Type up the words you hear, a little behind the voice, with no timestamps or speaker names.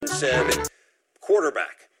7.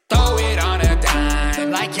 Quarterback. Throw it on a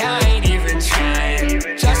dime, like I ain't even trying.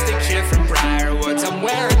 Just a kid from Briarwoods, I'm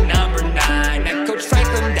wearing number 9. Met Coach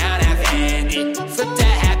Franklin down at Vandy, flipped to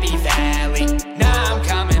Happy Valley. Now I'm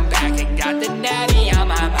coming back and got the natty on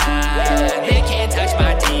my mind. They can't touch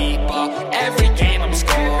my deep ball, every game I'm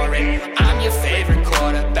scoring. I'm your favorite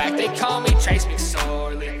quarterback, they call me Trace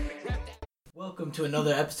McSorley. Welcome to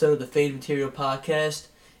another episode of the Fade Material Podcast.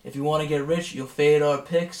 If you want to get rich, you'll fade our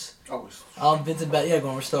picks. I'm Vincent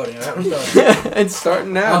we're starting, all right? We're starting. It's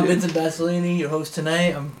starting now. I'm Vincent Basolini, your host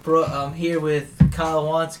tonight. I'm here with Kyle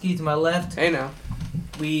Wansky to my left. Hey now.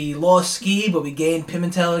 We lost Ski, but we gained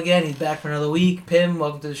Pimentel again. He's back for another week. Pim,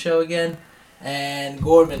 welcome to the show again. And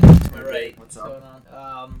Gorman to my right. What's up?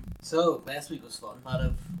 So last week was fun. I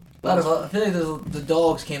feel like the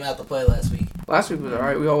dogs came out to play last week. Last week was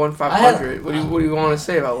alright. We all won 500. What do you want to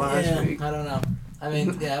say about last week? I don't know. I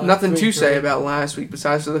mean, yeah. Nothing to say about last week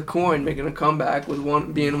besides the coin making a comeback with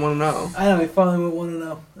being 1-0. I know, he finally went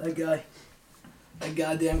 1-0. That guy. That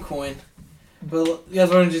goddamn coin. But you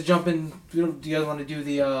guys want to just jump in? Do you guys want to do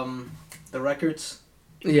the records?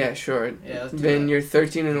 Yeah, sure. Yeah, let's do Then that. you're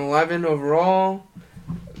 13-11 overall.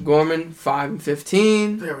 Gorman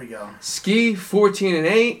 5-15. There we go. Ski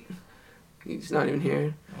 14-8. He's not even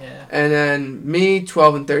here. Yeah. And then me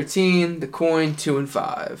 12-13. The coin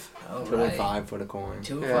 2-5. All 2-5 for the coin.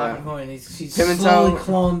 2-5 Yeah. for coin. He's Pimentel- slowly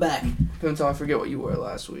clawing back. Pimentel, I forget what you were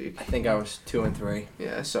last week. I think I was 2-3.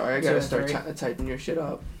 Yeah, sorry. I gotta 2 start and 3. typing your shit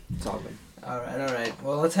up. It's all good. All right.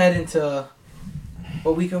 Well, let's head into.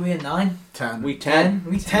 What week are we in? 9? 10. Week 10.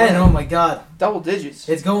 Week 10. Oh my God. Double digits.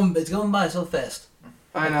 It's going by so fast.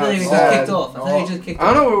 I know. I feel like it's we just sad. kicked off. I feel like we just kicked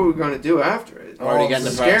I don't off. know what we're gonna do after it. Already getting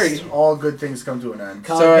It's depressed. scary. All good things come to an end.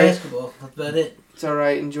 College Sorry. basketball. That's about it. It's all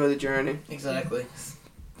right. Enjoy the journey. Exactly.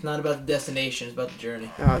 It's not about the destination. It's about the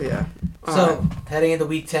journey. Oh yeah. All So, right. heading into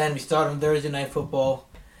Week 10, we start on Thursday Night Football.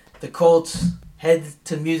 The Colts head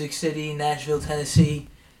to Music City, Nashville, Tennessee,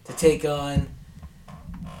 to take on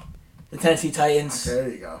the Tennessee Titans. There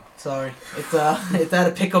you go. Sorry, it's at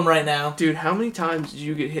a pick 'em right now. Dude, how many times did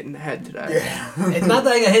you get hit in the head today? Yeah. It's not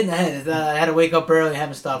that I got hit in the head. It's that I had to wake up early and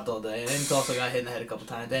haven't stopped all day. And then also got hit in the head a couple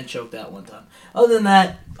times, then choked out one time. Other than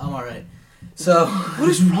that, I'm all right. So, What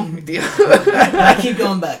is wrong with you? I keep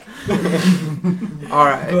going back. All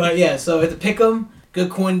right. But yeah, so it's a pick 'em,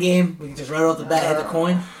 good coin game. We can just right off the bat hit the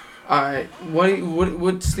coin. All right.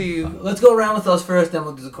 What's the? Let's go around with us first, then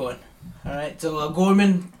we'll do the coin. All right. So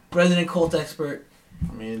Gorman, resident Colt expert.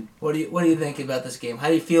 I mean, What do you think about this game? How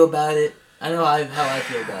do you feel about it? I know how I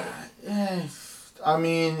feel about it. I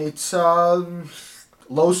mean, it's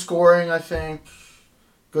low scoring, I think.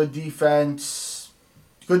 Good defense.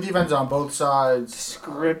 Good defense on both sides.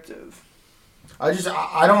 Descriptive.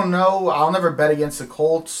 I don't know. I'll never bet against the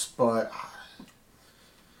Colts, but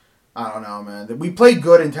I don't know, man. We played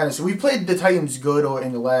good in Tennessee. We played the Titans good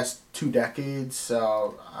in the last 2 decades,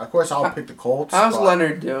 so of course I'll pick the Colts. How's but-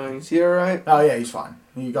 Leonard doing? Is he all right? Oh yeah, he's fine.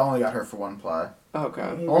 He only got hurt for 1 play.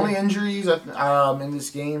 Okay. Only injuries in this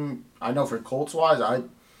game, I know for Colts wise,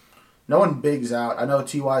 no one big's out. I know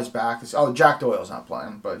T.Y.'s back. Jack Doyle's not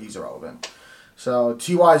playing, but he's irrelevant. So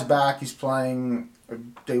T.Y.'s back. He's playing.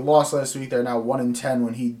 They lost last week. They're now 1-10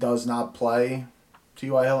 when he does not play.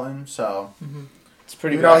 T.Y. Hilton. So It's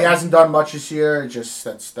pretty. he hasn't done much this year. Just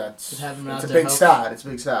that's have him out it's a there big helps. stat. It's a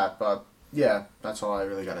big stat, but. Yeah, that's all I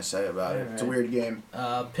really got to say about it. It's a weird game.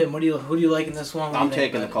 Pim, who do you like in this one? What do you I'm think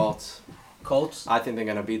taking the about Colts. it? Colts. I think they're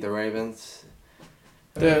going to beat the Ravens.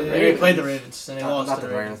 They played the Ravens and they Not lost the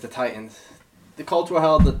to Ravens, the Titans. The Colts were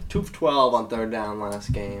held to 2 of 12 on 3rd down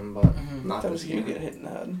last game, but not That this was you game. get hit in the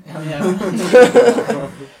head.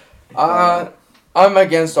 Oh, yeah. I'm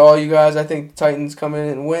against all you guys. I think Titans come in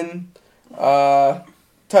and win.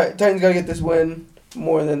 Titans gotta get this win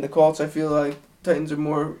more than the Colts. I feel like Titans are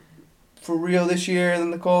more for real this year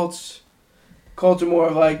than the Colts. Colts are more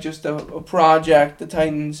of like just a project. The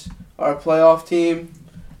Titans are a playoff team.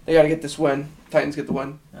 They gotta get this win. Titans get the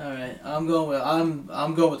win. All right, I'm going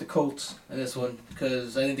with the Colts in this one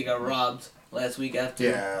because I think they got robbed last week after.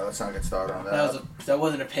 Yeah, let's not get started on that. That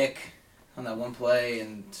wasn't a pick on that one play,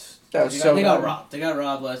 and That was they got bad. robbed. They got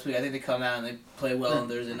robbed last week. I think they come out and they play well on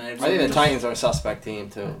Thursday night. I think the Titans are a suspect team,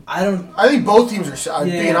 too. I think both teams are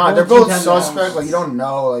Yeah, being honest. They're both both teams have suspect. balance. Like you don't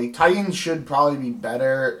know. Like Titans should probably be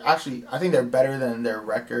better. Actually, I think they're better than their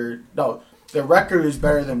record. No, their record is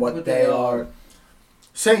better than what they are.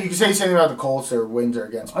 You can say something about the Colts. Their wins are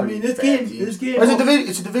against. I mean, pretty this bad game- teams. this game- But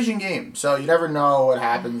it's a division game, so you never know what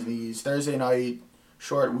happens. These Thursday night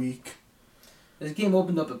short week. This game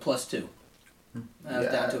opened up at +2.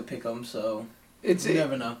 Yeah. Down to a pick 'em, so It's you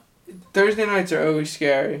never know. Thursday nights are always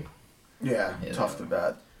scary. Yeah, Yeah, tough to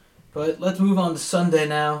bet. But let's move on to Sunday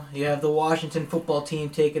now. You have the Washington football team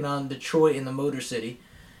taking on Detroit in the Motor City.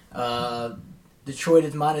 Detroit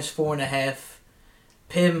is minus 4.5.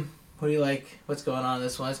 Pim, what do you like? What's going on in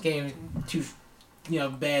this one? This game is too,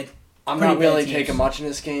 bad. I'm Pretty not really bad teams. taking much in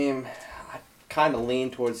this game. I kind of lean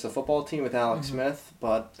towards the football team with Alex Smith,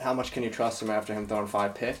 but how much can you trust him after him throwing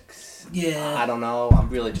 5 picks? Yeah. I don't know. I'm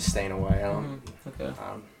really just staying away. I don't. Okay.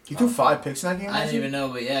 You threw 5 picks in that game? I didn't even know,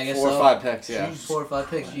 but yeah, I guess 4 so. or 5 picks, yeah. Jeez. 4 or 5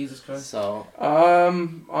 picks, Jesus Christ. So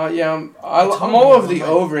I'm all over the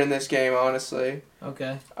over in this game, honestly.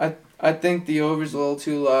 Okay. I think the over's a little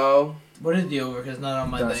too low. What is the over? Because it's not on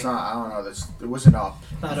my That's thing. not. I don't know. It wasn't up.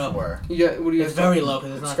 Not up. before. You got, what do you It's guys very low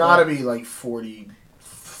because it's It's not. got to that- be like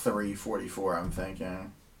 43, 44. I'm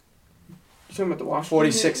thinking. You talking about the Washington?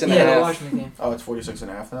 46 and a Yeah, the half. Washington game. Oh, it's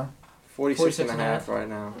 46.5 now. 46 and a 46.5 half right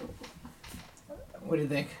now. What do you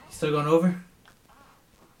think? You still going over?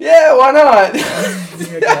 Yeah, why not?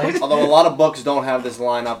 Okay. Although a lot of books don't have this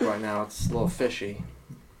line up right now. It's a little fishy.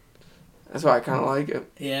 That's why I kind of like it.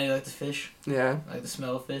 Yeah, you like the fish? Yeah. You like the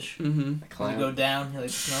smell of fish? Mm-hmm. The When you clam. go down, you like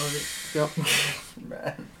the smell of it?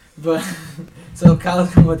 Yep. But so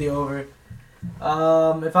Kyle's going with the over.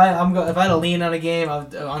 If I had to lean on a game,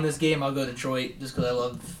 on this game, I'll go Detroit just because I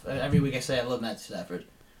love every week I say I love Matt Stafford.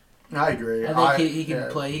 I agree. I think he can yeah.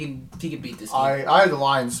 play. He can beat this team. I had the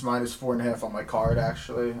Lions minus 4.5 on my card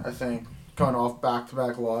actually. I think coming off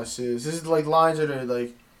back-to-back losses. This is like Lions that are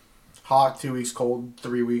like hot 2 weeks, cold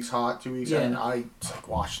 3 weeks, hot 2 weeks, Yeah. and it's like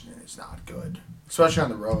Washington is not good, especially on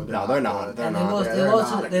the road. No, they're not. good. They're and not. they they're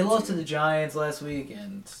lost. not a They good lost to team. the Giants last week,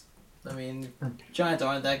 and I mean, Giants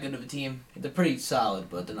aren't that good of a team. They're pretty solid,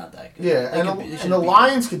 but they're not that good. Yeah, They and, could be- they and should the be-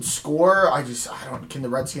 Lions could score. I don't. Can the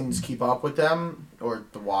Redskins keep up with them or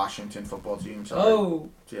the Washington football team? Sorry. Oh,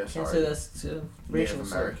 yeah, can't sorry. say that's racial. Native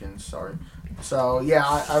slur. Americans. Sorry. So yeah,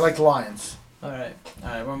 I like the Lions. All right.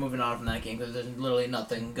 We're moving on from that game because there's literally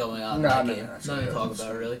nothing going on in No, that no, game. no, Nothing to no, talk it's-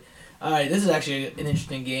 about really. All right, this is actually an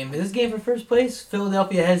interesting game. This game for first place.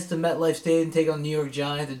 Philadelphia heads to MetLife Stadium and take on the New York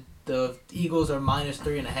Giants. The Eagles are minus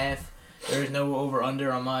 3.5. There is no over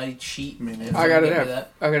under on my sheet. Me neither. If I got you it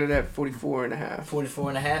give me at 44.5.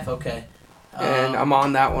 44.5. Okay. And I'm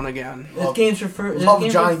on that one again. This game's for first. Love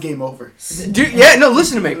Giant game over. Dude, yeah, no,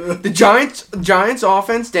 listen to me. The Giants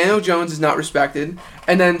offense, Daniel Jones is not respected.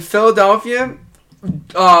 And then Philadelphia,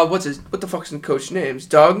 what the fuck's the coach names?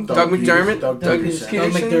 Doug McDermott? Doug Doug Peterson.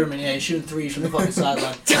 Peterson? McDermott, yeah, he's shooting threes from the fucking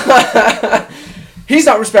sideline. He's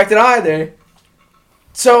not respected either.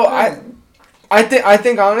 So I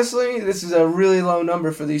think honestly, this is a really low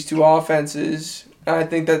number for these two offenses. I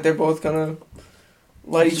think that they're both gonna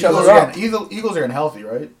light each Eagles other are up. getting- Eagles are getting healthy,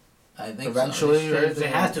 right? I think Eventually, so. right? They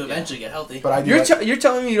have to eventually get healthy. But I do. You're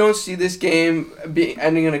telling me you don't see this game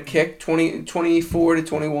ending in a kick,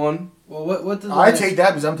 24-21? Well, what does I take that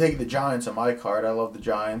because I'm taking the Giants on my card. I love the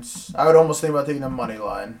Giants. I would almost think about taking the money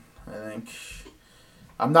line. I think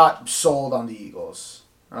I'm not sold on the Eagles.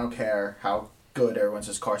 I don't care how good everyone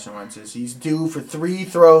says Carson Wentz is. He's due for 3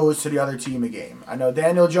 throws to the other team a game. I know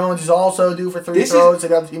Daniel Jones is also due for 3 throws to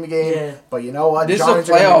the other team a game. Yeah. But you know what? This Giants is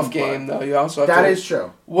a are gonna playoff win play. game, though. You also have That to. is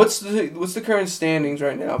true. What's the current standings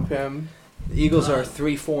right now, Pim? The Eagles are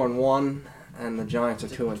 3-4-1, and the Giants are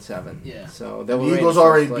 2-7. Yeah. So they The were Eagles in first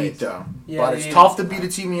already place. beat them. Yeah, but the it's Eagles- tough to beat a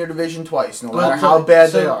team in your division twice, no matter Well, how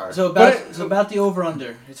bad they so- are. So about the over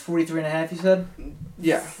under. It's 43.5. You said.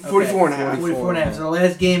 Yeah, Okay. 44.5. 44.5. So the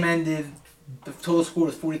last game ended. The total score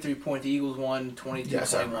was 43 points. The Eagles won 22-21.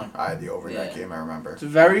 Yes, I had the over in that Yeah. game, I remember. It's a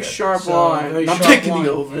very Yeah. sharp So, line. very I'm sharp taking line.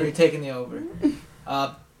 the over. You're taking the over.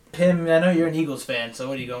 Pim, I know you're an Eagles fan, so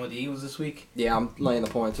what are you going with the Eagles this week? Yeah, I'm laying the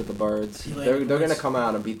points with the Birds. You laying They're the going to points? come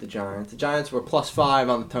out and beat the Giants. The Giants were +5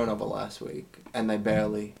 on the turnover last week, and they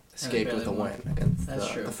barely escaped barely with a won. win against That's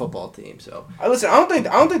true. the football team. So Listen, I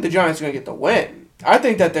don't think the Giants are gonna get the win. I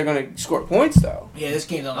think that they're gonna score points though. Yeah, this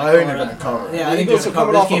game's on. I think they're gonna cover. Yeah, I the think Eagles they're are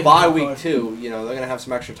coming gonna off cover. a This bye game's week gonna too. You know, they're going to have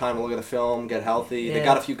some extra time to look at the film, get healthy. Yeah. They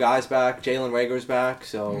got a few guys back. Jalen Rager's back,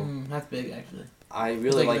 so That's big, actually. I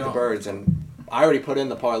really Like like their the own. Birds, and I already put in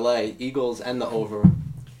the parlay, Eagles and the over,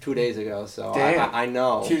 2 days ago. So Damn. I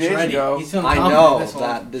know. 2 He's days ready. ago. He's feeling I confident know in this one.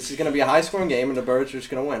 that this is going to be a high-scoring game, and the Birds are just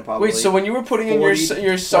going to win, probably. Wait, so when you were putting in your 40,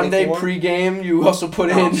 your Sunday 24? pregame, you also put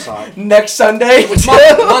No, I'm in sorry. next Sunday? It was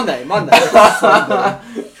Monday. Sunday.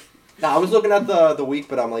 No, I was looking at the week,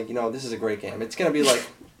 but I'm like, this is a great game. It's going to be like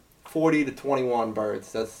 40-21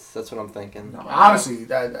 Birds. That's what I'm thinking. Honestly,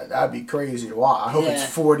 that'd be crazy to watch. I hope Yeah.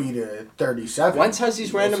 it's 40-37. Wentz has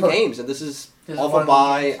these random games, and this is This is off one a of those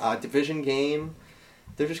bye, games. division game.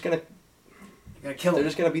 They're just gonna Gotta kill they're him.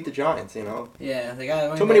 just gonna beat the Giants. Yeah, they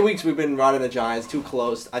got Too many weeks we've been riding the Giants. Too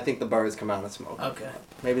close. I think the Birds come out and smoke. Okay.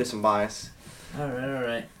 Maybe there's some bias. All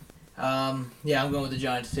right. Yeah, I'm going with the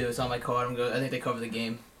Giants too. It's on my card. I think they cover the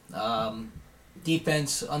game.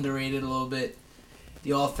 Defense underrated a little bit.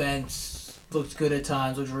 The offense looks good at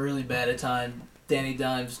times, looks really bad at times. Danny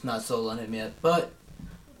Dimes, not sold on him yet. But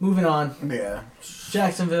moving on. Yeah.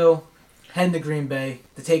 Jacksonville heading to Green Bay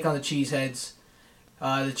to take on the Cheeseheads.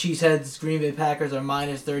 The Cheeseheads, Green Bay Packers are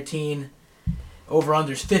minus 13.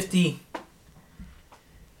 Over-under's 50.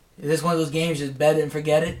 Is this one of those games just bet it and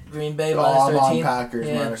forget it? Green Bay minus 13? I'm on Packers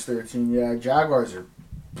minus 13. Yeah, Jaguars are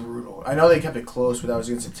brutal. I know they kept it close, but that was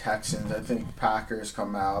against the Texans. I think Packers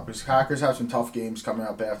come out. Because Packers have some tough games coming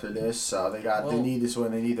up after this. They need this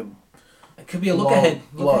one. They need to... It could be a look-ahead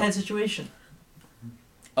situation.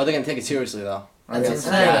 Oh, they're going to take it seriously, though. That's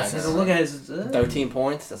insane. It's a look-ahead. 13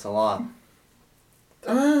 points? That's a lot.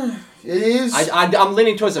 It is. I'm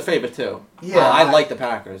leaning towards the favorite, too. Yeah. I like the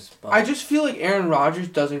Packers. But. I just feel like Aaron Rodgers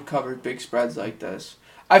doesn't cover big spreads like this.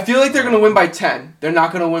 I feel like they're gonna win by 10. They're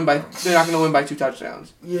not gonna win by 2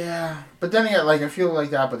 touchdowns. Yeah, but then again, I feel like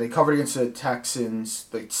that. But they covered against the Texans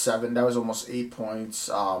 7. That was almost 8 points.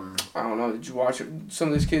 I don't know. Did you watch some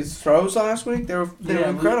of these kids' throws last week? They were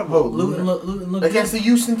incredible. Luton looked against the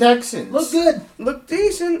Houston Texans. Look good. Look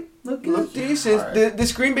decent. Look decent. Right.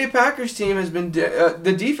 This Green Bay Packers team has been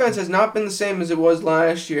the defense has not been the same as it was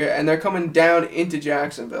last year, and they're coming down into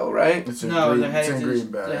Jacksonville, right? It's in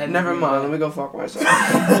Green Bay. Never mind. Let me go fuck myself.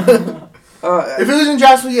 If it was in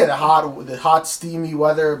Jacksonville, the hot, steamy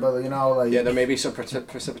weather, but yeah, there may be some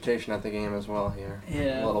precipitation at the game as well here.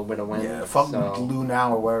 Yeah, a little bit of wind. Yeah, fuck Lou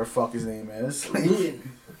now or whatever the fuck his name is.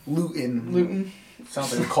 Luton.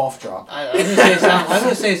 Sounds like a cough drop. I was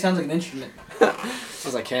gonna say it sounds like an instrument.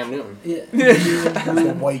 Sounds like Cam Newton.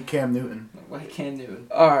 Yeah. White Cam Newton. White Cam Newton.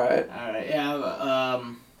 All right. Yeah.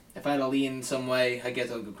 If I had to lean in some way, I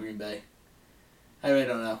guess I'll go Green Bay. I really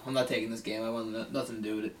don't know. I'm not taking this game. I want nothing to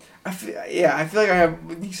do with it. I feel like I have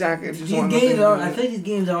exactly. I feel like these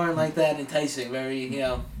games aren't like that enticing. Very,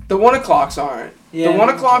 The 1 o'clocks aren't. Yeah, the 1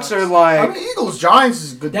 o'clocks are like. Eagles Giants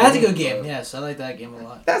is a good. That's a good game. Yes, I like that game a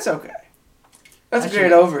lot. That's okay. That's a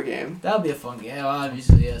great over game. That'll be a fun game. Yeah,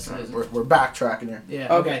 obviously, yes. We're backtracking here.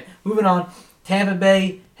 Yeah. Okay. Moving on. Tampa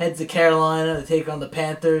Bay heads to Carolina to take on the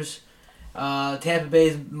Panthers. Tampa Bay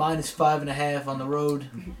is minus 5.5 on the road.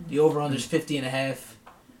 The over/under is 50.5.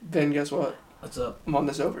 Then guess what? What's up? I'm on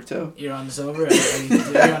this over too. You're on this over. Are you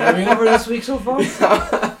on every over this week so far?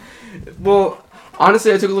 Well,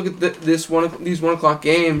 honestly, I took a look at these 1 o'clock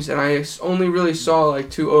games, and I only really saw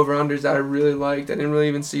like 2 over/unders that I really liked. I didn't really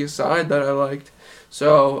even see a side that I liked.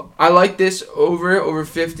 So I like this over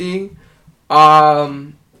 50.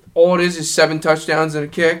 All it is 7 touchdowns and a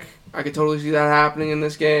kick. I could totally see that happening in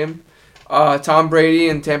this game. Tom Brady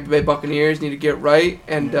and Tampa Bay Buccaneers need to get right,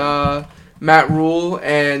 and Matt Rule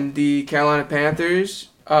and the Carolina Panthers.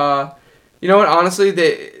 You know what? Honestly,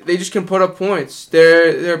 they just can put up points.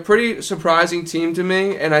 They're a pretty surprising team to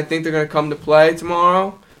me, and I think they're going to come to play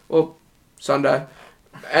tomorrow. Well, Sunday,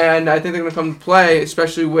 and I think they're going to come to play,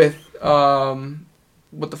 especially with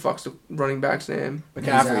what the fuck's the running back's name?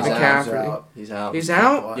 McCaffrey. He's out. He's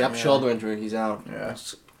out? Yep, shoulder injury. He's out. Yeah.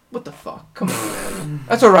 What the fuck? Come on, man.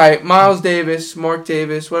 That's all right. Miles Davis, Mark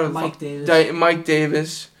Davis, whatever. Mike Davis. Mike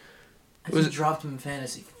Davis. I just dropped him in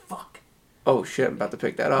fantasy. Fuck. Oh shit! I'm about to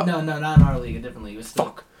pick that up. No, not in our league. A different league.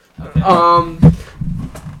 Fuck. Okay.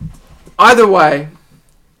 Either way,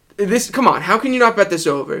 come on. How can you not bet this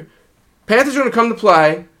over? Panthers are going to come to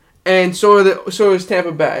play, and so is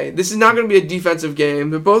Tampa Bay. This is not going to be a defensive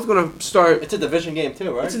game. They're both going to start. It's a division game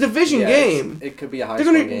too, right? It's a division game. It could be a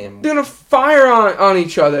high-scoring game. They're going to fire on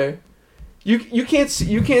each other. You can't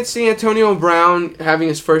see Antonio Brown having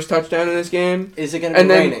his first touchdown in this game. Is it going to be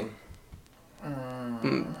raining?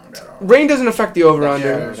 Rain doesn't affect the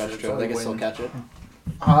over/under. That's true. They can still catch it.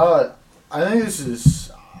 I think this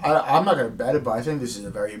is. I'm not gonna bet it, but I think this is a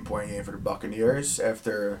very important game for the Buccaneers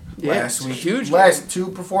after last week. Last 2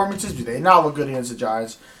 performances, they did not look good against the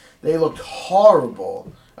Giants. They looked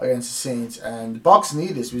horrible against the Saints, and the Bucs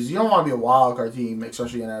need this because you don't want to be a wild card team,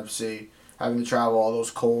 especially in NFC, having to travel all those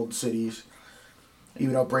cold cities.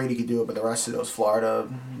 Even though Brady could do it, but the rest of those Florida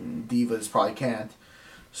divas probably can't.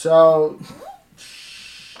 So,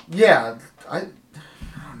 yeah, I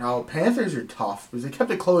don't know. Panthers are tough because they kept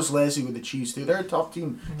it close last week with the Chiefs too. They're a tough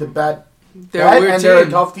team to bet. They're a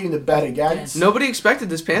tough team to bet against. Nobody expected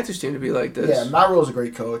this Panthers team to be like this. Yeah, Matt Rule's a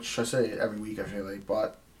great coach. I say it every week. I feel like,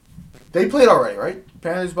 but they played already, right?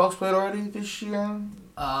 Panthers Bucs played already this year.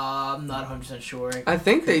 I'm not 100% sure. I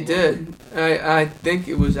think they did. I think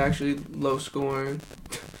it was actually low scoring.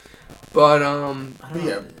 But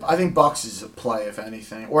yeah, I think Bucs is a play if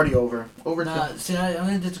anything, or the over. I'm gonna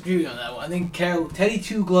disagree with you on that one. I think Teddy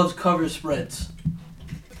Two Gloves covers spreads.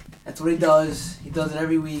 That's That's what he does. He does it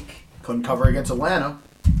every week. Couldn't cover against Atlanta.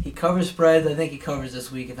 He covers spreads. I think he covers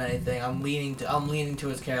this week, if anything. I'm leaning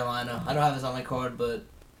towards Carolina. I don't have this on my card, but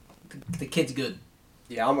the kid's good.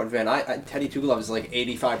 Yeah, I'm with Vin. Teddy Two Gloves is like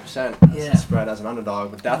 85% Yeah. spread as an underdog,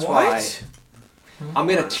 but that's why I'm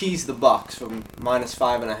gonna tease the Bucks from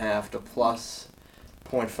 -5.5 to plus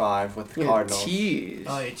 0.5 with the Cardinals. Tease.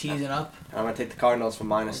 Oh, you're teasing up? I'm gonna take the Cardinals from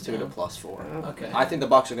 -2 to +4. Okay. I think the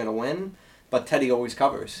Bucks are gonna win, but Teddy always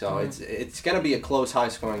covers, so Mhm. it's gonna be a close,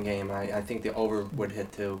 high-scoring game. I think the over would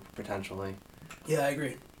hit too potentially. Yeah, I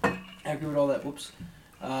agree. I agree with all that. Whoops.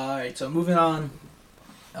 All right, so moving on.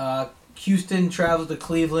 Houston travels to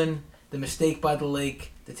Cleveland. The mistake by the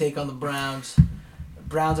lake to take on the Browns. The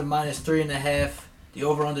Browns are -3.5. The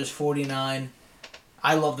over/under is 49.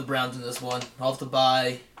 I love the Browns in this one. Off the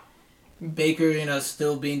bye. Baker,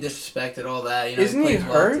 still being disrespected, all that. Isn't he plays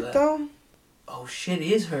well to hurt that. though? Oh shit,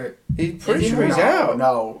 he is hurt. He's pretty Is he sure he's hurt? out.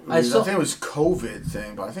 No, I saw- think it was COVID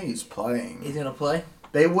thing, but I think he's playing. He's gonna play.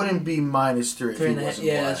 They wouldn't be -3 if he 3.5. wasn't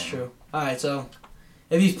Yeah, playing. that's true. All right, so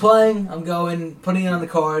if he's playing, I'm putting it on the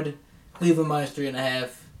card. Cleveland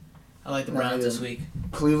 -3.5. I like the Browns this week.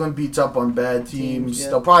 Cleveland beats up on bad teams. Yeah.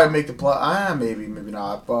 They'll probably make the play. Maybe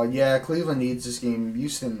not. But yeah, Cleveland needs this game.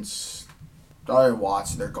 Houston's. I didn't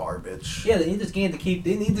watch. They're garbage. Yeah, they need this game to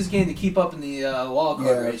keep up in the wild card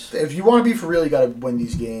Yeah, race. if you want to be for real, you got to win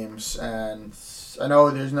these games. And I know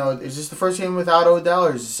there's no. Is this the first game without Odell,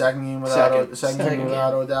 or is it the second game without Second. second Second game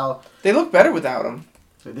without Odell? They look better without him.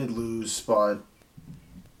 They did lose, but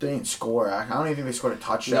they didn't score. I don't even think they scored a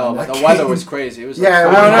touchdown. No, in but that the weather game. was crazy. It was Yeah, like it I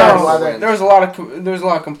was don't bad know. weather. There was a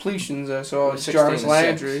lot of completions. I saw 16 Jarvis to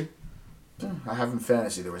Landry. I have in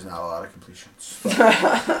fantasy. There was not a lot of completions.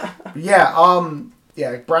 But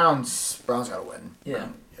yeah, Browns gotta win. Yeah.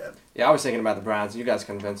 Yeah, I was thinking about the Browns. You guys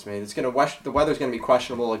convinced me. The weather's gonna be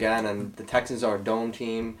questionable again, and the Texans are a dome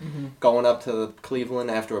team going up to Cleveland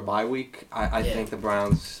after a bye week. I think the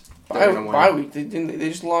Browns they're gonna win. Bye week. They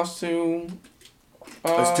just lost to. It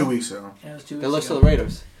was 2 weeks ago. Yeah, it was 2 They weeks lost to ago. the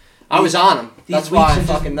Raiders. I was on them. These That's why weeks I are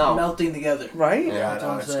just fucking know. melting together. Right? Yeah. Yeah, I that's know,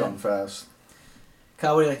 what I'm it's saying. going fast.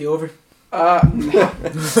 Kyle, what do you like, the over? I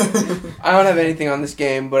don't have anything on this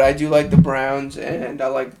game, but I do like the Browns, and I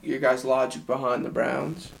like your guys' logic behind the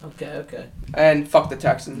Browns. Okay. And fuck the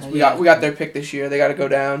Texans. We got their pick this year. They got to go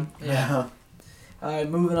down. Yeah. All right,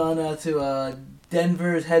 moving on now to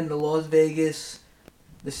Denver's heading to Las Vegas,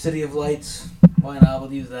 the City of Lights. Why not?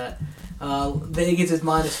 We'll use that. Vegas is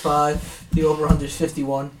 -5. The over/under is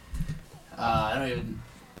 51. I don't even.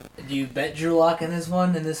 Do you bet Drew Lock in this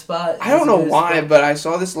one, in this spot? I don't Is know it a why, spot? but I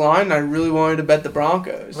saw this line and I really wanted to bet the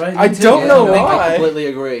Broncos. Right, I me too, don't yeah. know I why. completely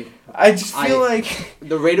agree. I just feel like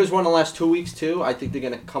The Raiders won the last 2 weeks too. I think they're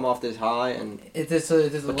gonna come off this high. And It's a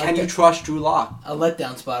but can you trust Drew Lock?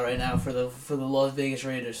 letdown spot right now for the Las Vegas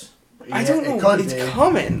Raiders. I Yeah, don't it know. could It's be.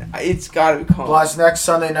 coming. It's got to be coming. Plus, next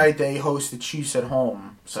Sunday night they host the Chiefs at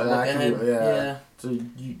home, so that Look could be, ahead. it's a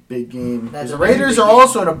big game. That's Because the a very Raiders big are game.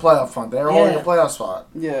 also in a playoff hunt. They're all in the Yeah. playoff spot.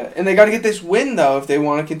 Yeah, and they got to get this win though if they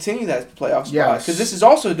want to continue that playoff spot. Yes. Because this is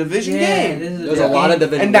also a division game, There's a lot of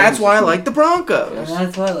division. and that's games why I this like the Broncos. And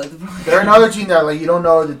that's why I like the Broncos. They're another team that you don't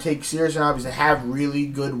know to take seriously now because they have really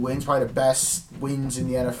good wins, probably the best wins in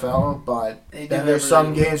the NFL. But They do then have there's really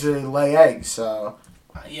some good- games where they lay eggs. So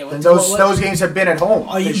Yeah, and those games have been at home.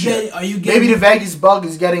 Are you this year. getting? Are you getting? Maybe the Vegas bug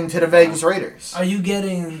is getting to the Vegas Raiders. Are you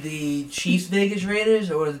getting the Chiefs Vegas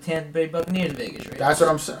Raiders or the Tampa Bay Buccaneers Vegas Raiders? That's what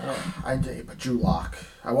I'm saying. Yeah. But Drew Lock,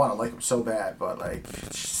 I want to like him so bad, but like,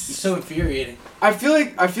 He's so infuriating. I feel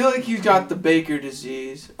like he's got the Baker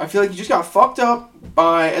disease. I feel like he just got fucked up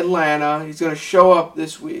by Atlanta. He's gonna show up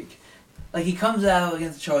this week. Like he comes out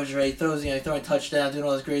against the Chargers, right? He throws, throwing touchdowns, doing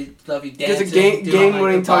all this great stuff. He Gets dancing, a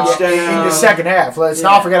game-winning the ball. touchdown. in the second half. Let's Yeah.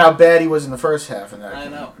 not forget how bad he was in the first half in that I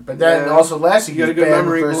game. know. But then Yeah. also last year You he got was a good bad in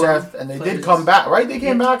the memory, first boy. half, and they Players. did come back, right? They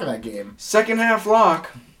came back in that game. Second half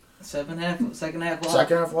lock. Second half lock.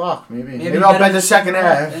 Second half lock, maybe. Maybe Maybe I'll better- bet the second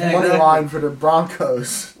half. Yeah, Money exactly. line for the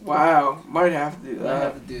Broncos. Wow, might have to do I that.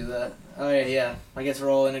 have to do that. Oh yeah. I guess we're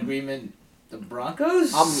all in agreement. The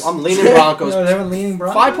Broncos. I'm leaning Broncos. No, they're leaning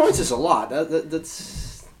Broncos. 5 points is a lot.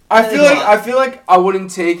 That's I feel like I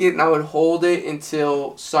wouldn't take it and I would hold it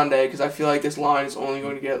until Sunday because I feel like this line is only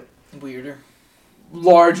going to get Weirder.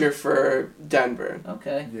 larger for Denver.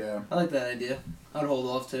 Okay. Yeah. I like that idea. I'd hold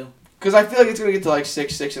off too. Because I feel like it's going to get to like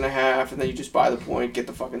 6.5, and then you just buy the point, get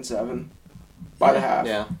the fucking 7. By the half.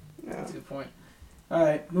 yeah. Yeah. That's a good point. All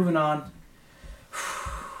right, moving on.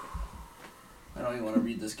 I don't even want to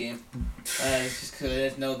read this game. It's just because I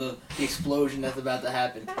just know the explosion that's about to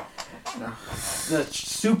happen. No. The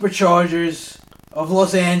Superchargers of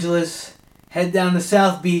Los Angeles head down to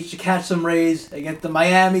South Beach to catch some rays against the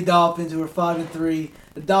Miami Dolphins, who are 5-3.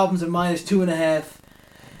 The Dolphins are -2.5.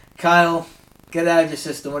 Kyle, get out of your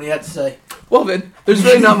system. What do you have to say? Well, then, there's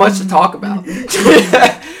really not much to talk about.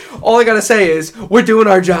 All I gotta say is, we're doing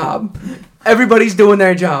our job. Everybody's doing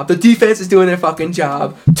their job. The defense is doing their fucking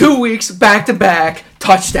job. 2 weeks, back-to-back,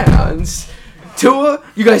 touchdowns. Tua,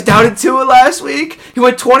 you guys doubted Tua last week? He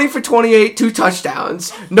went 20 for 28, 2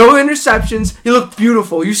 touchdowns. No interceptions. He looked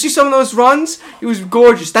beautiful. You see some of those runs? He was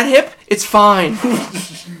gorgeous. That hip, it's fine.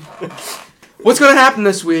 What's going to happen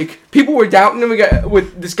this week? People were doubting him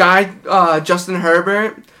with this guy, Justin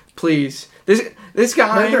Herbert. Please. This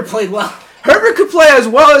guy... Herbert played well. Herbert could play as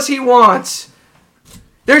well as he wants.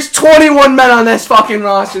 There's 21 men on this fucking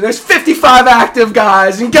roster. There's 55 active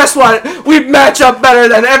guys. And guess what? We match up better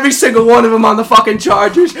than every single one of them on the fucking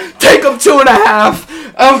Chargers. Take them 2.5.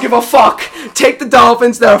 I don't give a fuck. Take the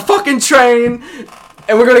Dolphins. They're a fucking train.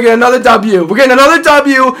 And we're going to get another W. We're getting another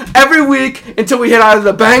W every week until we hit either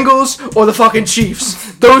the Bengals or the fucking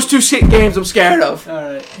Chiefs. Those two games I'm scared of.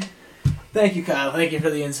 All right. Thank you, Kyle. Thank you for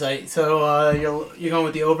the insight. So you're going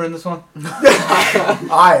with the over in this one?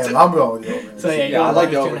 I am. I'm going with the over. So Yeah, I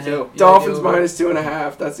like the over too. Dolphins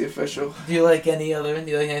 -2.5. That's the official. Do you like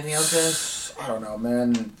anything else, guys? I don't know,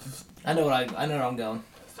 man. I know where I'm going.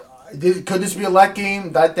 Could this be a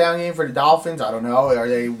letdown game for the Dolphins? I don't know. Are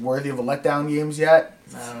they worthy of a letdown games yet?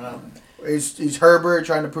 I don't know. Is Herbert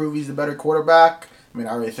trying to prove he's the better quarterback? I mean,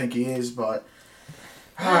 I already think he is, but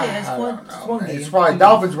It's one game. It's probably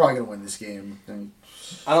Dolphins probably gonna win this game.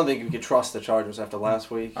 I don't think you could trust the Chargers after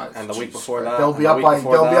last week and the week before that. They'll be up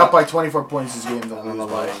by 24 points this game. They'll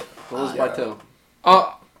lose by 2.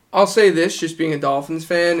 I'll say this, just being a Dolphins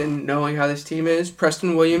fan and knowing how this team is.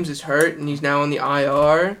 Preston Williams is hurt, and he's now on the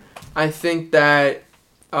IR. I think that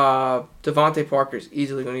Devontae Parker is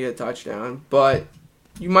easily going to get a touchdown, but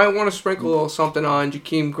you might want to sprinkle a little something on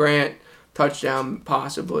Jakeem Grant touchdown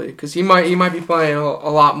possibly, because he might be playing a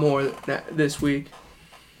lot more this week.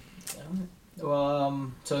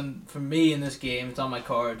 Well, so for me in this game, it's on my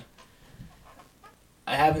card.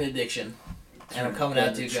 I have an addiction, and I'm coming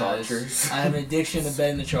out to you guys. Chargers. I have an addiction to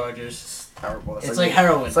betting the Chargers. Terrible. It's like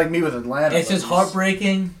heroin. It's like me with Atlanta. It's just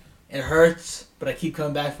heartbreaking. It hurts, but I keep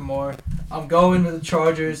coming back for more. I'm going with the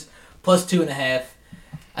Chargers +2.5.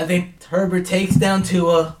 I think Herbert takes down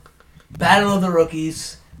Tua. Battle of the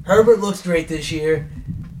rookies. Herbert looks great this year.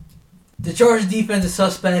 The Chargers defense is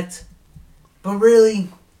suspect, but really,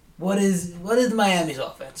 what is Miami's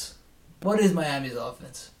offense? What is Miami's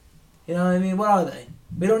offense? You know what I mean? What are they?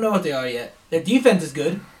 We don't know what they are yet. Their defense is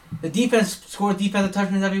good. The defense scores defensive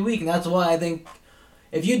touchdowns every week, and that's why I think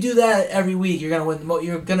if you do that every week, you're gonna win.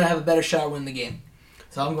 You're gonna have a better shot at winning the game.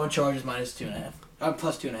 So I'm going Chargers -2.5.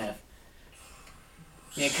 +2.5.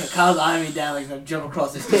 Yeah, Kyle's eyeing me down like I'm jump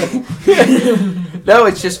across this table. No,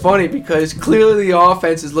 it's just funny because clearly the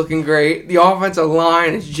offense is looking great. The offensive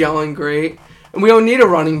line is gelling great. And we don't need a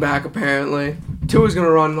running back, apparently. Tua's going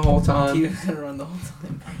to run the whole time. He was going to run the whole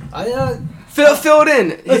time. Fill it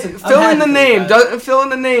in. Listen, Fill in the name. Fill in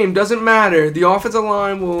the name. Doesn't matter. The offensive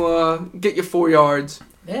line will get you 4 yards.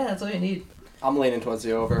 Yeah, that's all you need. I'm leaning towards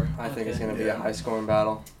the over. I think it's going to be a high-scoring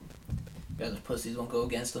battle. You guys are pussies. Won't go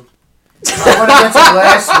against them. I want to get some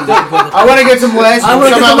last week. I want to get some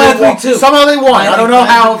last week. Too. Somehow they won. I don't know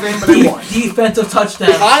how, but they won. Defensive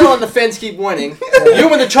touchdown. Kyle on the fence keep winning. You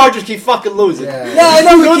and the Chargers keep fucking losing. Yeah, I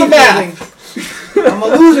know Do we the keep math. losing. I'm a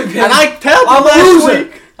loser, kid. And I tell I'm you a last loser.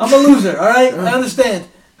 week. I'm a loser, alright? I understand.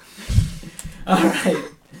 Alright.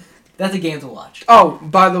 That's a game to watch. Oh,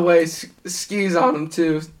 by the way, skis on him,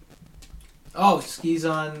 too. Oh, skis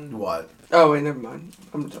on... What? Oh, wait, never mind.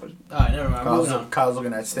 I'm sorry. Alright, never mind. Moving on. Kyle's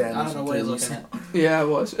looking at standings. I don't know what he's looking at. Yeah, I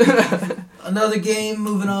was. Another game,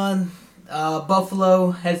 moving on.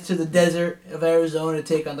 Buffalo heads to the desert of Arizona to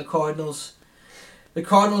take on the Cardinals. The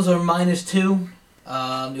Cardinals are -2.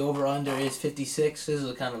 The over-under is 56. This is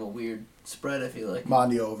a kind of a weird spread, I feel like. I'm on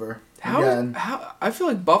the over. How I feel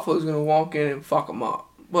like Buffalo's going to walk in and fuck them up.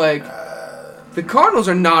 Like, the Cardinals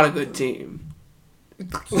are not a good team.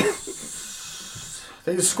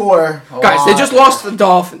 They score. Guys, they just lost to the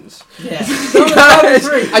Dolphins. Yeah. Guys,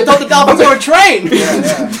 I thought the Dolphins were a train.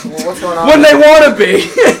 Yeah. Well, what's going on? when they want to be.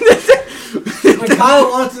 When Kyle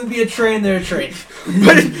wants to be a train, they're a train.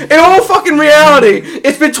 But in all fucking reality,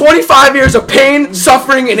 it's been 25 years of pain,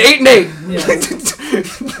 suffering, and 8-8.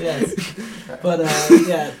 Yes. But,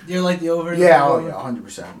 yeah, you're like the over. Yeah,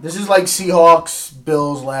 100%. This is like Seahawks,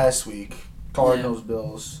 Bills last week. Cardinals,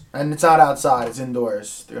 Bills. And it's not outside, it's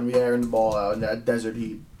indoors. They're going to be airing the ball out in that desert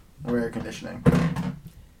heat. No air conditioning.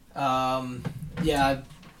 Yeah,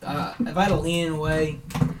 if I had to lean away,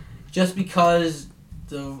 just because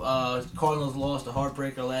the Cardinals lost a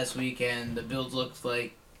heartbreaker last week, and the Bills looked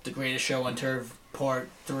like the greatest show on turf, part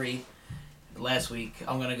 3, last week.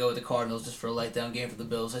 I'm going to go with the Cardinals just for a letdown game for the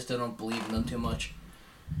Bills. I still don't believe in them too much.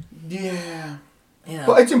 Yeah. You know,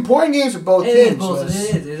 But it's important games for both it teams. is both.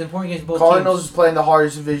 It's important games for both Cardinals teams. is playing the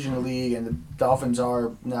hardest division in the league, and the Dolphins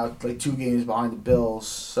are now like 2 games behind the Bills.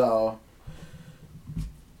 So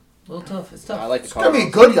A little tough. It's tough. I like the it's gonna be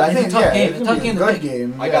a Cardinals. good. I It's a think tough yeah, game. it's It's a gonna tough be a game to good pick.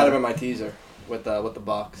 game. I got him in my teaser with the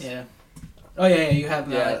Bucks. Yeah. Oh, yeah, you have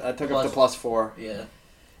that. Yeah, I took up to +4. Yeah.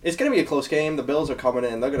 It's going to be a close game. The Bills are coming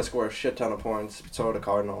in. They're going to score a shit ton of points. So are the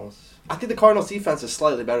Cardinals. I think the Cardinals' defense is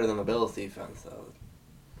slightly better than the Bills' defense, though.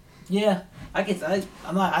 Yeah. I'm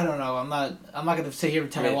not. I don't know. I'm not gonna sit here and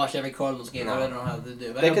pretend I I mean, watch every Cardinals game. no. I don't know how to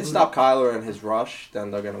do. They could stop Kyler in his rush,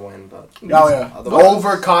 then they're going to win. But Oh yeah, otherwise-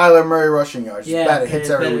 over Kyler Murray rushing yards. Yeah, Bet it hits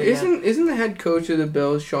better. every week. Isn't the head coach of the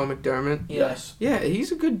Bills Sean McDermott? Yeah. Yes. Yeah,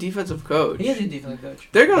 he's a good defensive coach. He is a defensive coach.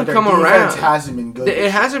 They're gonna But their come defense around. hasn't been good. It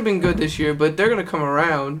this hasn't been good this year, but they're gonna come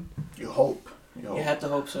around. year. You hope. You hope. You have to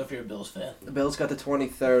hope so if you're a Bills fan. the Bills got the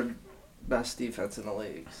 23rd best defense in the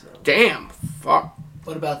league. So Damn, fuck.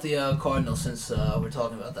 What about the Cardinals? Since we're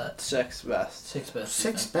talking about that, 6th best. 6th best.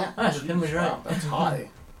 6 defense. bet. Ah, so Pim was right. Wow, that's high.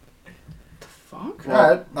 Fuck. Well,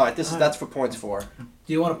 Alright. all right, that's for points 4. Do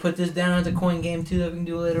you want to put this down as a coin game too that we can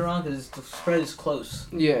do later on? Because the spread is close.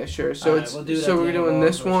 Yeah, sure. So Alright, it's we'll do that so at we're the end of doing all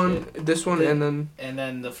this of one, our this one, and then And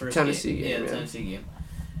then the first Tennessee game. game, Yeah, the yeah. Tennessee game.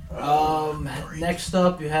 Next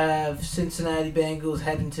up, you have Cincinnati Bengals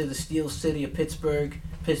heading to the Steel City of Pittsburgh.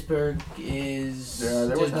 Pittsburgh is Yeah,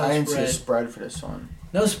 there was there's I no didn't see a spread. spread for this one.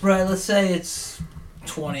 No spread. Let's say it's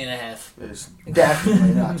 20.5. It's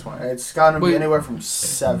definitely not 20. It's gonna be Wait. anywhere from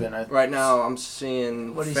 7. Right now, I'm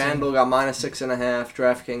seeing What do you FanDuel got -6.5,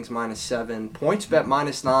 DraftKings -7, PointsBet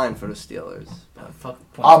 -9 for the Steelers. Fuck.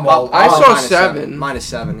 I'm all, I I'm, saw -7. 7.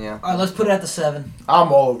 -7, yeah. All right, let's put it at the 7.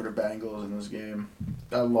 I'm all over the Bengals in this game.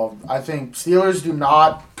 I think Steelers do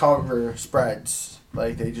not cover spreads.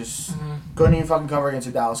 Like, they just couldn't even fucking cover against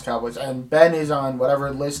the Dallas Cowboys. And Ben is on whatever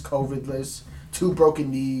list, COVID list, 2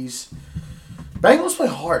 broken knees. Bengals play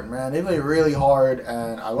hard, man. They play really hard,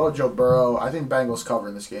 and I love Joe Burrow. I think Bengals cover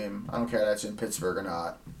in this game. I don't care if that's in Pittsburgh or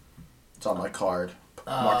not. It's on my card.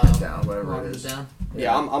 Mark it down, whatever Mark it is. down.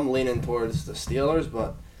 Yeah, I'm leaning towards the Steelers,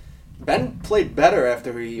 but Ben played better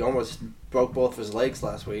after he almost broke both of his legs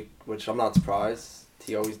last week, which I'm not surprised.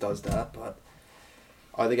 He always does that, but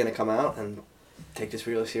are they going to come out and take this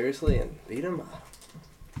really seriously and beat him?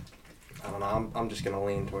 I don't know. I'm just going to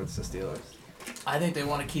lean towards the Steelers. I think they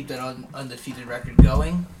want to keep that undefeated record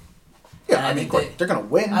going. Yeah, And I I mean, think they're going to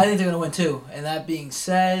win. I think they're gonna win too. And that being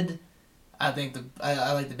said, I think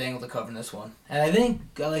I like the Bengals to cover in this one. And I think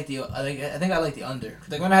I like the under.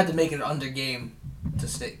 They're gonna have to make it an under game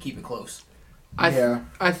to keep it close.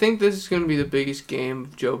 I think this is gonna be the biggest game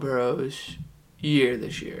of Joe Burrow's year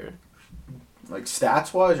this year. Like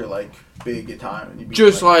stats-wise or like big time? You mean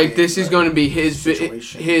Just like big, this is like, going to be his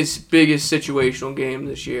situation? his biggest situational game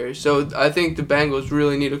this year. So I think the Bengals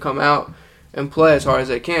really need to come out and play as hard as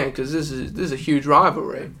they can because this is a huge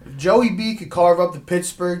rivalry. If Joey B could carve up the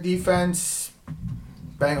Pittsburgh defense,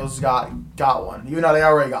 Bengals got one. Even though they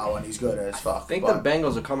already got one, he's good as fuck. I think but the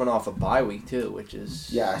Bengals are coming off a bye week, too, which is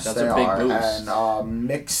yes, that's they a big are. boost. And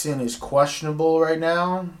Mixon is questionable right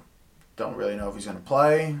now. Don't really know if he's going to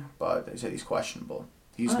play, but they said he's questionable.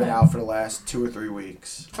 He's been out for the last 2 or 3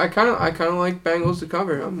 weeks. I kind of like Bengals to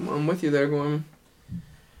cover. I'm with you there, Gorman.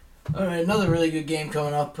 All right, another really good game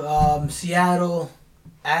coming up. Seattle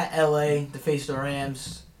at LA to face the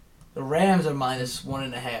Rams. The Rams are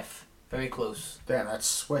 -1.5. Very close. Damn, that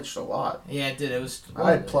switched a lot. Yeah, it did. It was.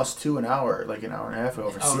 I had +2 an hour, like an hour and a half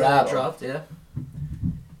over Oh, Seattle. really dropped. Yeah.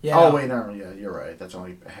 Yeah. Oh wait, no, yeah, you're right. That's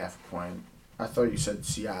only a half a point. I thought you said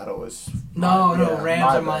Seattle was. No, yeah, Rams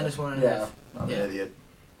my are bad. -1.5. Yeah, I'm Yeah. an idiot.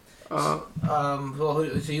 Well,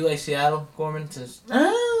 so you like Seattle, Gorman? Since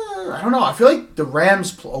I don't know. I feel like the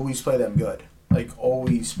Rams always play them good. Like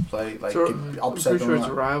always play like So, could I'm upset pretty sure them. it's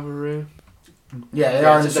a rivalry. Yeah, they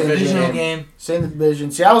are in the it's a same divisional division. game. Same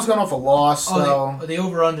division. Seattle's going off a loss, so The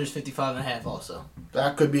over under is 55.5. Also.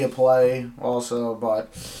 that could be a play. Also, but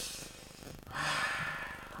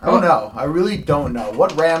I don't know. I really don't know.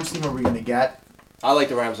 What Rams team are we gonna get? I like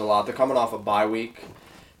the Rams a lot. They're coming off a bye week.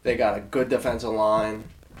 They got a good defensive line,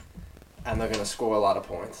 and they're going to score a lot of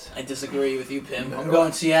points. I disagree with you, Pim. I'm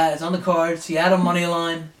going Seattle. It's on the card. Seattle money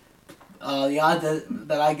line. The odd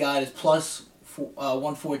that I got is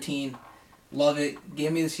 +114. Love it.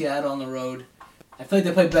 Give me the Seattle on the road. I feel like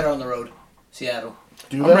they play better on the road. Seattle.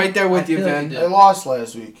 Do I'm they? right there with I you, feel like Ben. they They lost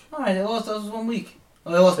last week. All right, they lost. That was 1 week.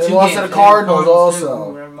 Well, They two lost games. to the Cardinals too. also.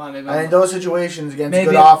 Ooh, never mind, maybe And I'm in those situations against Maybe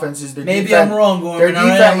good I'm- offenses, their Maybe defense, I'm wrong, Gorman. their All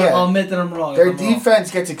right, defense- yeah. I'll admit that I'm wrong. their if I'm wrong.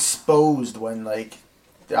 defense gets exposed when like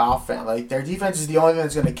the offense, like their defense is the only thing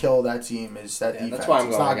that's going to kill that team is that defense. That's why I'm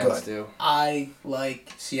it's going not against good. you. I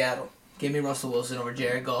like Seattle. Give me Russell Wilson over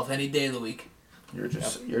Jared Goff any day of the week. You're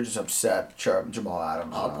just upset, Jamal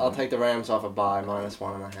Adams. I'll take the Rams off a bye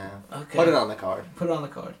 -1.5. Okay. Put it on the card. Put it on the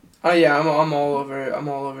card. Oh yeah, I'm all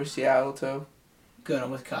over Seattle too. Good.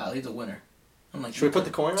 I'm with Kyle. He's a winner. I'm like, Should we put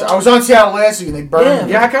the coin So on? I was on Seattle last week and they burned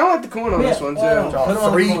me. Yeah, I kind of like the coin on this one too. why not? Oh, Put it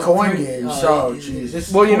on the 3 coin games. Oh, Jesus.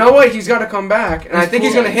 Jesus. Well, you know what? He's got to come back, and I This think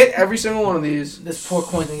he's poor- going to hit every single one of these. This poor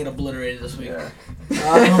coin's gonna get obliterated this week. Yeah.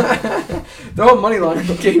 They're all money line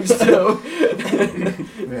games too.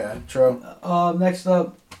 Yeah, true. Next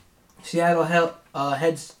up, Seattle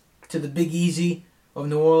heads to the Big Easy of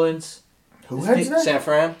New Orleans. Who This heads big- there? San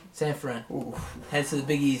Fran? San Fran Ooh. heads to the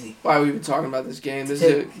Big Easy. Why we've been talking about this game? This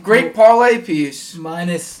is a great parlay piece.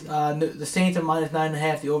 Minus the Saints are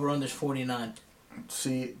 -9.5. The over under is 49.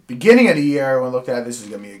 See, beginning of the year when we looked at it, this is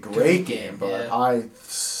gonna be a great Great game, game, but yeah.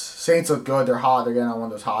 Saints look good. They're hot. They're getting on one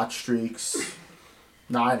of those hot streaks.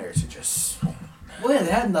 Niners are just Well, yeah,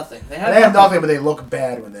 they had nothing. they have nothing, but they look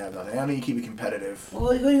bad when they have nothing. I don't need to keep it competitive. Well,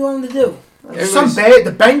 what do you want them to do? Some bad.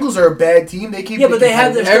 The Bengals are a bad team. They keep Yeah, it but they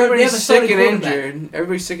have their- competitive. they have Everybody's a sick starting and quarterback. injured.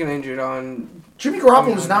 Everybody's sick and injured on. Jimmy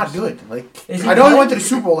Garoppolo's not good. Like Is he I know he good? went to the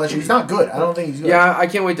Super Bowl last year. He's not good. I don't think he's good. Yeah, I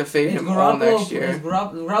can't wait to fade him all next year.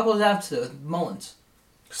 Garoppolo's out to Mullins.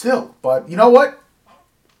 Still, but you know what?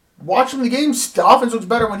 Watch him in the games. The offense looks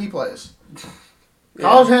better when he plays.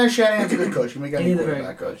 Kyle Shanahan's a good coach. He can make any He's a very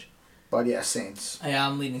quarterback good coach. But yeah, Saints. Yeah,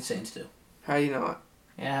 I'm leading Saints too. How you not?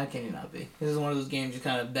 Yeah, how can you not be? This is one of those games you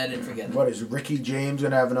kind of bet and forget. What is Ricky James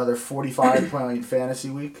gonna have another 45-point fantasy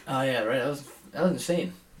week? Oh yeah, right. That was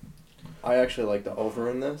insane. I actually like the over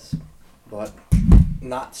in this, but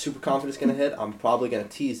not super confident it's going to hit. I'm probably going to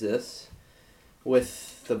tease this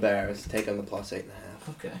with the Bears, taking the +8.5.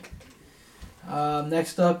 Okay.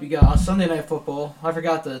 Next up, you got on Sunday Night Football. I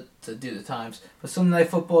forgot to do the times, but Sunday Night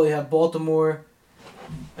Football, you have Baltimore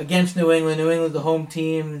against New England. New England's the home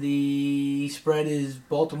team. The spread is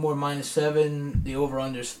Baltimore -7. The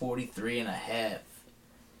over/under is 43.5.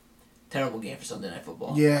 Terrible game for Sunday Night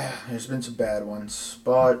Football. Yeah, there's been some bad ones,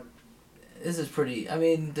 but This is pretty. I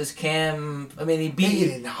mean, does Cam? I mean, he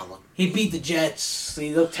did not look. he beat the Jets.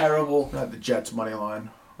 He looked terrible. Not the Jets money line.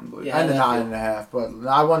 Yeah, and the that's 9.5, but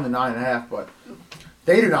I won the 9.5, but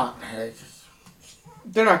they do not.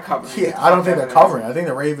 They're not covering. Yeah, I don't think they're covering. I think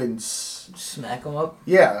the Ravens. Smack him up.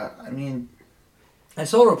 Yeah, I mean, I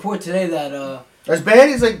saw a report today that as bad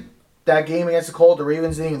as like that game against the Colts, the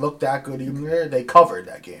Ravens didn't even look that good even there. They covered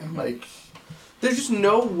that game. Mm-hmm. Like, There's just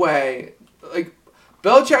no way. Like,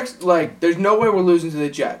 Belichick's like, there's no way we're losing to the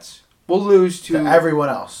Jets. We'll lose to everyone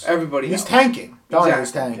else. everybody He's else. tanking. No, he's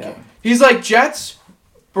Exactly, tanking. yeah. He's like Jets,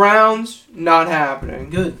 Browns, not happening.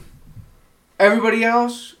 good. Everybody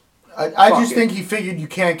else, I Fuck just it. think he figured you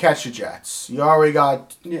can't catch the Jets. You already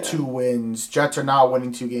got yeah. 2 wins. Jets are not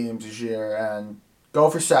winning 2 games this year, and go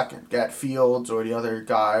for second. Get Fields or the other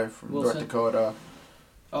guy from Wilson. North Dakota.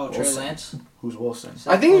 Oh, Trey Wilson. Lance. Who's Wilson?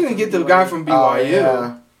 I think you're gonna get the guy from BYU. Oh,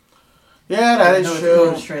 yeah. Yeah, that is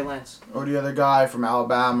true. Trey Lance. Or the other guy from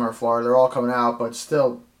Alabama or Florida. They're all coming out, but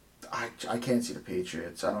still, I can't see the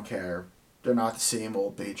Patriots. I don't care. They're not the same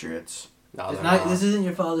old Patriots. No, It's they're not. not. This isn't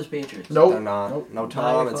your father's Patriots. Nope. They're not. Nope. No, Not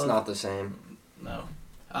Tom, your it's father. not the same. No.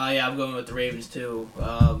 Yeah, I'm going with the Ravens too.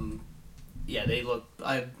 Yeah, they look.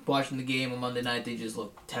 I watching the game on Monday night. They just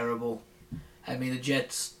look terrible. I mean, the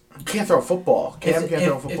Jets. You can't throw a football. Cam can't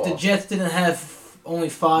throw a football. If the Jets didn't have only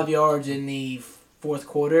 5 yards in the fourth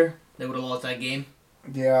quarter, they would have lost that game.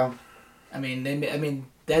 Yeah. I mean,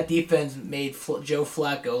 that defense made Joe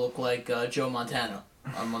Flacco look like Joe Montana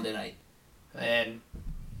on Monday night, and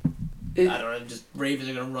I don't know. Just Ravens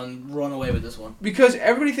are gonna run away with this one. Because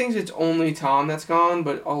everybody thinks it's only Tom that's gone,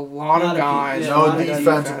 but a lot Not of a guys. yeah, No lot of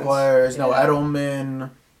defensive players. No Yeah. Edelman.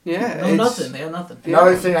 Yeah, No, it's- nothing. They have nothing. Yeah.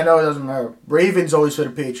 Another thing I know it doesn't matter. Ravens always for the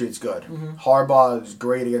Patriots good. Mhm. Harbaugh is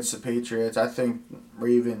great against the Patriots. I think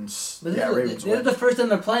Ravens. But Yeah, Ravens they're win. the first time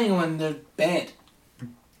they're playing when they're bad.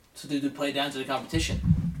 So they do play down to the competition.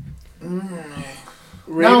 No,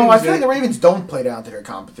 Ravens I feel are- like the Ravens don't play down to their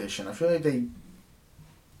competition. I feel like they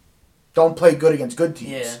don't play good against good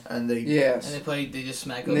teams, Yeah. and they. Yes. And they just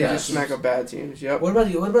smack up. And they bad just teams. smack up bad teams. Yep. What about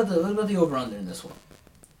the over under in this one?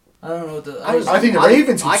 I don't know what the. I think the I-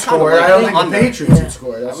 Ravens I could kinda score. like I don't the think the under. Patriots Yeah. would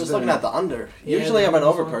score. I That's was the looking thing. at the under. Yeah, Usually I'm an this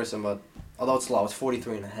over one. person, but although it's low, it's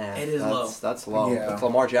 43.5. It is low. That's low. Yeah. With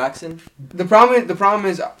Lamar Jackson. The problem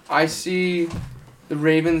is I see the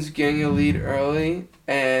Ravens getting a lead early,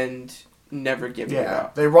 and never giving it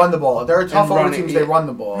up. They run the ball. They're tough And over running, teams. yeah. They run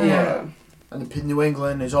the ball. Yeah. And New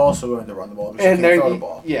England is also going to run the ball because And they they're can't throw the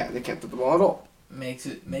ball. yeah, they can't throw the ball at all.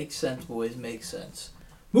 Makes sense, boys. Makes sense.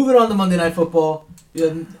 Moving on to Monday Night Football, you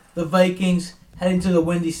have the Vikings heading to the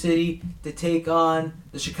Windy City to take on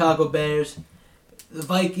the Chicago Bears. The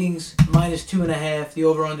Vikings minus 2.5. The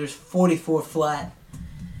over/under is 44 flat.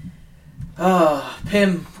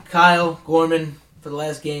 Pim, Kyle, Gorman for the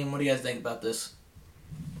last game. What do you guys think about this?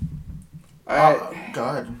 Go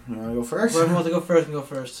ahead. You want to go first? Whoever wants to go first, can go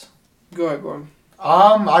first. Go ahead, Gorman.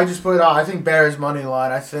 I just put it on. I think Bears money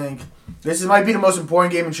line. I think might be the most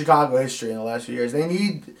important game in Chicago history in the last few years. They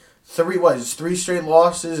need three straight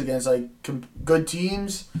losses against good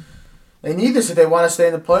teams. They need this if they want to stay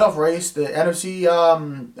in the playoff race. The NFC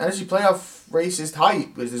playoff race is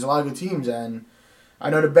tight because there's a lot of good teams, and I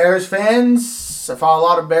know the Bears fans. I follow a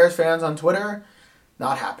lot of Bears fans on Twitter.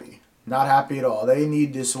 Not happy. Not happy at all. They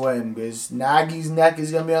need this win because Nagy's neck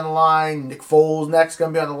is going to be on the line. Nick Foles' neck's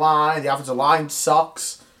going to be on the line. The offensive line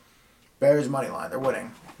sucks. Bears money line. They're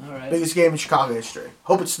winning. All right. Biggest game in Chicago history.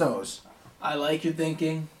 Hope it snows. I like your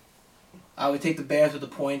thinking. I would take the Bears with the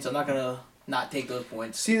points. I'm not gonna not take those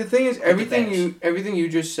points. See, the thing is, everything you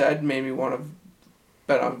just said made me want to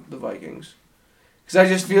bet on the Vikings. Because I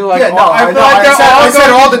just feel like I said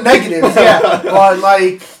all the negatives. Yeah,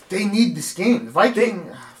 but they need this game. The Vikings.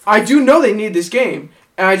 I do know they need this game,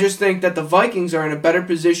 and I just think that the Vikings are in a better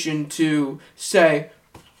position to say,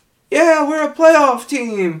 yeah, we're a playoff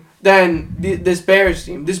team than this Bears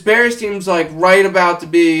team. This Bears team's right about to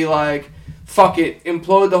be fuck it,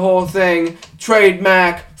 implode the whole thing, trade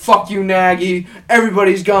Mac, fuck you Nagy,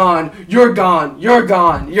 everybody's gone, you're gone, you're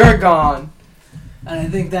gone, you're gone. And I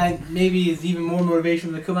think that maybe is even more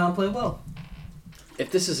motivation to come out and play well. If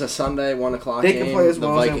this is a Sunday 1 o'clock They game, can play as the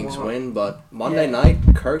well as they Vikings want. win. But Monday night,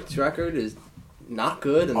 Kirk's record is not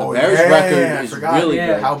good, and the Bears' I record is forgot really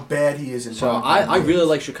good. how bad he is in So I really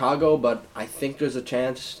like Chicago, but I think there's a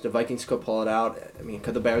chance the Vikings could pull it out. I mean,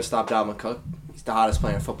 could the Bears stop Dalvin Cook? He's the hottest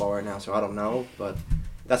player in football right now, so I don't know. But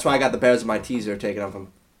that's why I got the Bears in my teaser, taking them from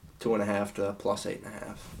 2.5 to plus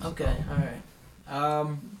 8.5. Okay, all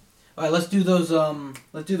right, let's do those.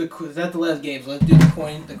 Let's do is that the last game? So let's do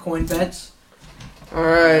the coin bets. All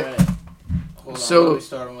right. Hold on, So- what are we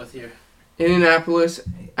starting with here? Indianapolis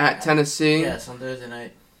at Tennessee. Yes, on Thursday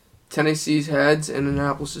night. Tennessee's heads,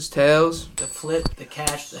 Indianapolis' tails. The flip, the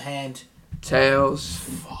cash, the hand. Tails.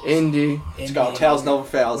 Indy. Let's go. Tails never We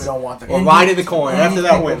fails. don't want the Or riding the coin after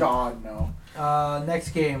that win. God, no. Next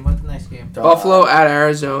game. What's the next game? Buffalo at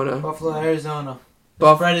Arizona. Buffalo, Arizona. The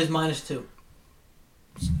Buff- spread is -2.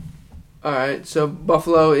 All right, so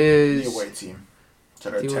Buffalo The is away team. To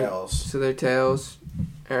their The away- tails. so their tails.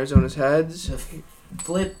 Arizona's heads. The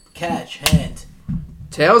flip, catch, hand.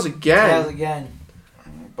 Tails again. Tails again.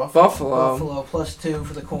 Buffalo. Buffalo +2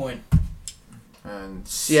 for the coin. And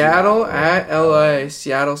Seattle at LA.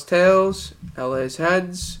 Seattle's tails. LA's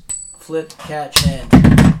heads. Flip, catch, hand.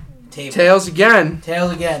 Table. Tails again.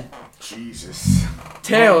 Tails again. Jesus.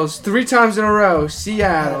 Tails 3 times in a row.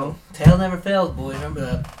 Seattle. Tail never fails, boys. Remember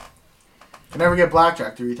that. Can never get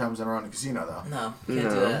blackjack 3 times in a row in a casino, though. No, can't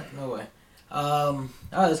do No. that. No way. All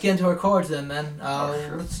right, let's get into our cards then, man.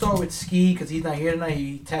 Sure. Let's start with Ski because he's not here tonight.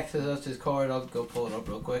 He texted us his card. I'll go pull it up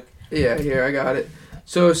real quick. Yeah, here, I got it.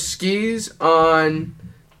 So, Skis on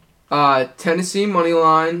Tennessee money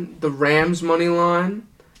line, the Rams money line,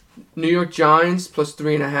 New York Giants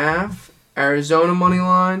 +3.5, Arizona money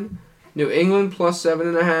line, New England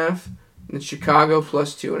 +7.5, and Chicago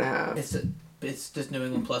 +2.5. It's just New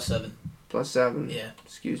England +7. +7. Yeah.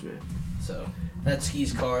 Excuse me. So that's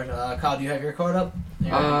Ski's card. Kyle, do you have your card up?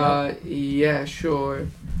 There you Yeah, sure.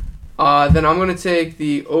 Then I'm gonna take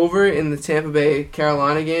the over in the Tampa Bay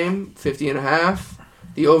Carolina game, 50.5.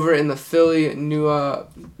 The over in the Philly New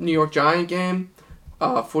York Giant game,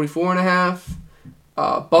 44.5.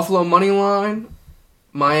 Buffalo money line,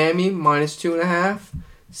 Miami -2.5.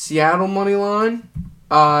 Seattle money line.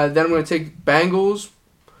 Then I'm gonna take Bengals.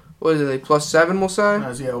 What is it? Like +7, we'll say.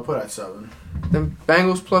 Yeah, we'll put it at 7. Then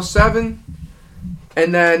Bengals +7.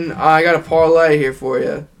 And then I got a parlay here for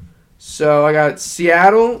you. So I got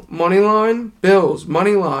Seattle money line, Bills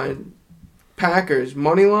money line, Packers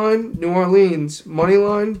money line, New Orleans money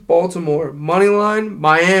line, Baltimore money line,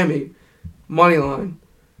 Miami money line,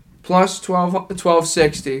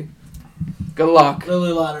 +1260. Good luck.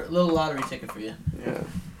 Little lottery ticket for you. Yeah.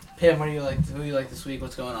 Pam, what do you like? Who do you like this week?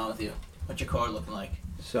 What's going on with you? What's your card looking like?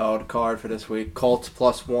 So the card for this week: Colts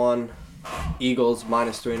 +1, Eagles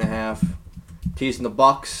 -3.5, teasing the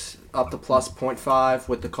Bucks up to +0.5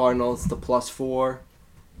 with the Cardinals to +4,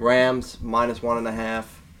 Rams -1.5.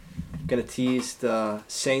 Gonna tease the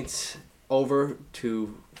Saints over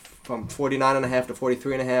from 49.5 to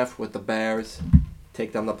 43.5 with the Bears.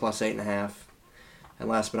 Take them to plus 8.5. And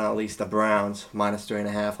last but not least, the Browns minus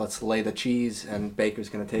 3.5. Let's lay the cheese, and Baker's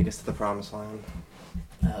going to take us to the promised land.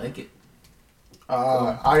 I like it.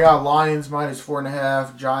 I got Lions minus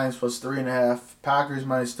 4.5, Giants plus 3.5, Packers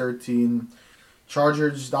minus 13,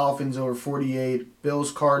 Chargers, Dolphins over 48,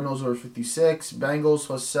 Bills, Cardinals over 56, Bengals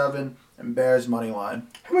plus 7, and Bears money line.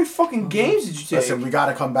 How many fucking games did you take? Listen, we got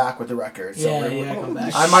to come back with the record. So Yeah, come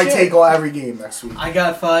back. I might take every game next week. I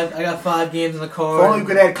got 5 games on the card. If only we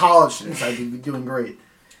could add college to this, I'd be doing great.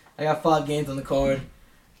 I got 5 games on the card.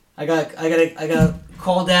 I got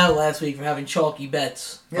called out last week for having chalky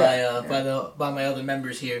bets by my other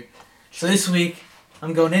members here. So this week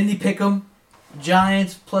I'm going Indy Pick'em,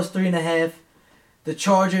 Giants plus 3.5, the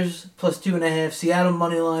Chargers plus 2.5, Seattle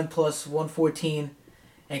money line plus 114,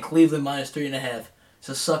 and Cleveland minus 3.5.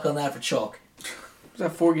 So suck on that for chalk. Is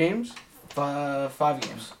that 4 games? 5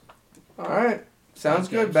 games. All right. Sounds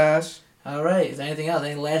 5 good, games. Bass. All right. Is there anything else?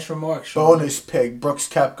 Any last remarks? Sean? Bonus pick, Brooks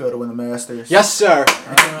Koepka to win the Masters. Yes, sir.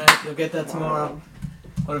 All right. You'll get that tomorrow.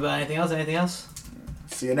 What about anything else? Anything else?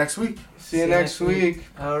 See you next week. See you next week.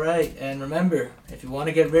 All right. And remember, if you want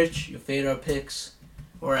to get rich, you fade our picks.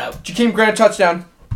 We're out. Jakeem Grant touchdown.